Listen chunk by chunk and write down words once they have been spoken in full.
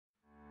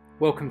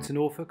Welcome to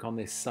Norfolk on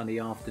this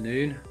sunny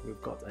afternoon.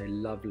 We've got a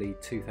lovely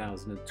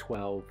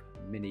 2012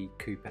 Mini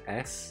Cooper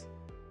S.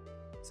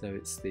 So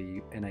it's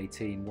the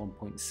N18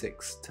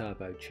 1.6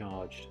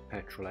 turbocharged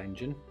petrol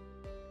engine.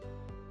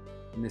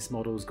 And this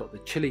model's got the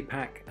Chilli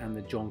pack and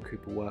the John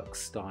Cooper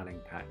Works styling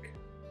pack.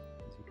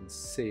 As you can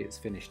see, it's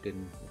finished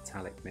in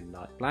metallic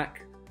midnight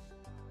black.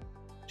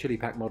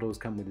 Chilli pack models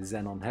come with the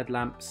xenon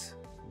headlamps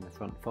and the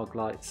front fog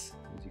lights.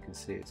 As you can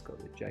see, it's got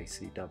the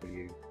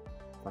JCW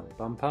front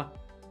bumper.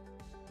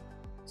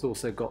 It's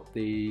also got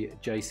the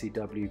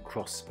JCW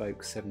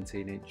cross-spoke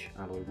 17-inch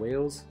alloy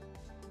wheels.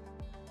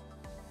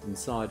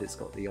 Inside it's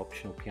got the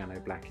optional piano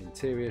black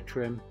interior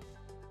trim,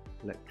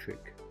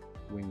 electric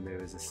wing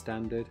mirrors as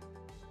standard,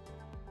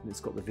 and it's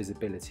got the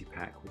visibility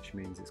pack, which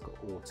means it's got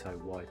auto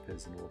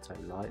wipers and auto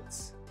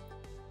lights.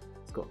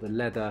 It's got the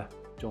leather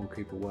John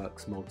Cooper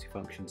Works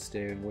multifunction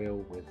steering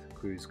wheel with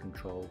cruise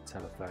control,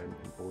 telephone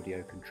and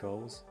audio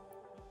controls.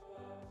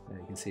 There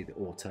you can see the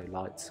auto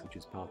lights, which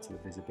is part of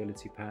the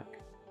visibility pack.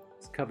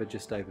 It's covered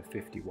just over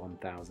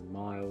 51,000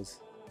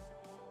 miles.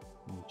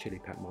 And the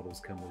Chilli pack models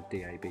come with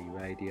DAB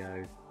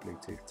radio,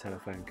 Bluetooth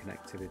telephone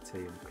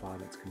connectivity and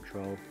climate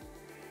control.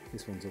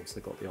 This one's also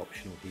got the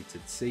optional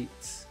heated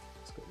seats.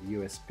 It's got the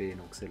USB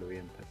and auxiliary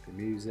input for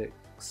music,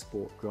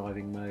 sport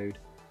driving mode,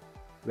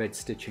 red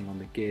stitching on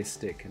the gear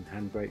stick and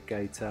handbrake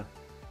gaiter,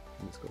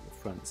 and it's got the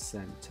front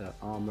center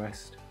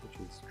armrest,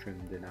 which is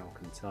trimmed in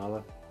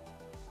Alcantara.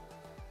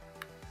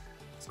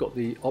 It's got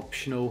the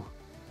optional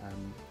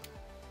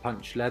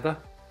punch leather,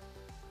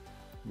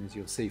 and as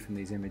you'll see from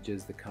these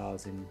images, the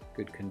car's in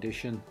good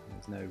condition.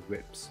 There's no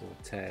rips or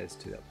tears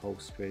to the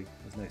upholstery.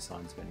 There's no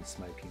signs of any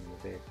smoking in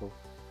the vehicle.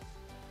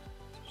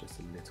 It's just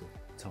a little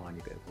tiny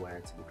bit of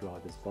wear to the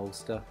driver's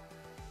bolster.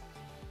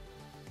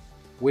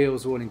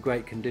 Wheels are all in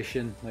great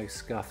condition, no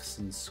scuffs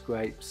and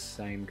scrapes.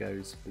 Same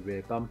goes for the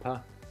rear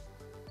bumper.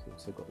 It's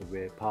also got the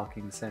rear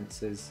parking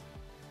sensors.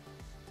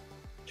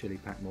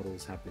 Chilli pack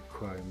models have the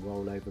chrome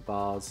rollover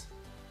bars.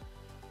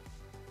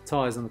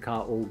 Tyres on the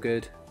car all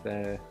good.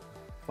 They're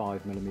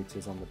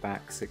 5mm on the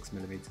back,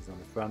 6mm on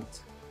the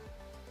front.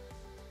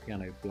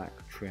 Piano black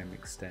trim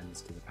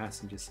extends to the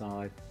passenger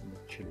side, and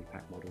the Chilli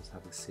pack models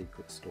have a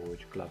secret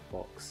storage glove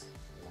box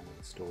along with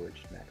the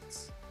storage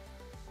nets.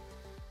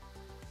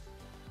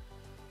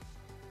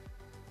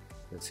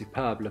 A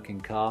superb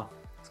looking car.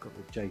 It's got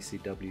the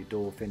JCW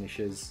door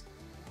finishes,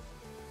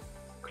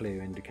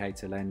 clear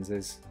indicator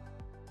lenses.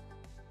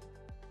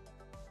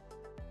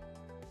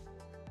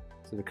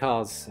 So the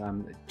car's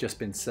just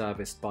been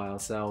serviced by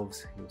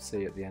ourselves. You'll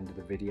see at the end of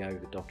the video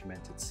the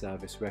documented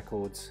service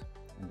records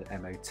and the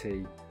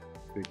MOT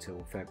through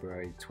till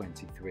February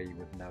 23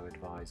 with no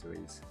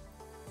advisories.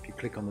 If you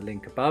click on the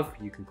link above,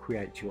 you can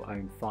create your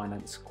own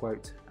finance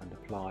quote and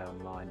apply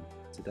online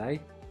today.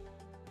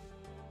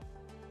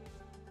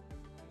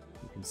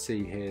 You can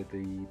see here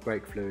the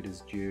brake fluid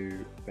is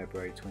due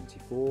February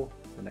 24.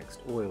 The next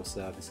oil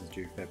service is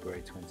due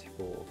February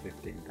 24 or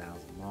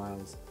 15,000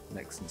 miles. The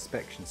next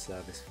inspection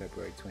service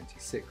February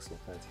 26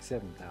 or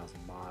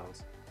 37,000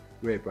 miles.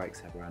 Rear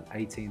brakes have around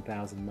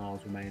 18,000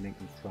 miles remaining,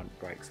 and front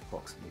brakes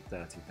approximately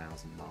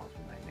 30,000 miles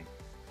remaining.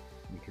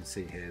 And you can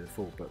see here the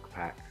full book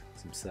pack,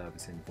 some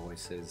service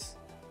invoices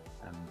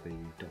and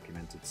the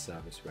documented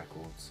service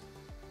records.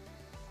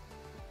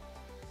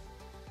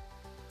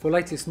 For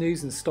latest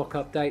news and stock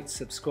updates,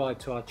 subscribe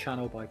to our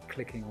channel by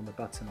clicking on the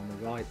button on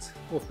the right,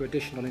 or for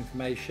additional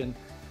information,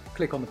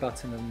 click on the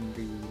button on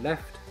the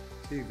left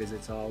to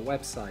visit our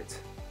website.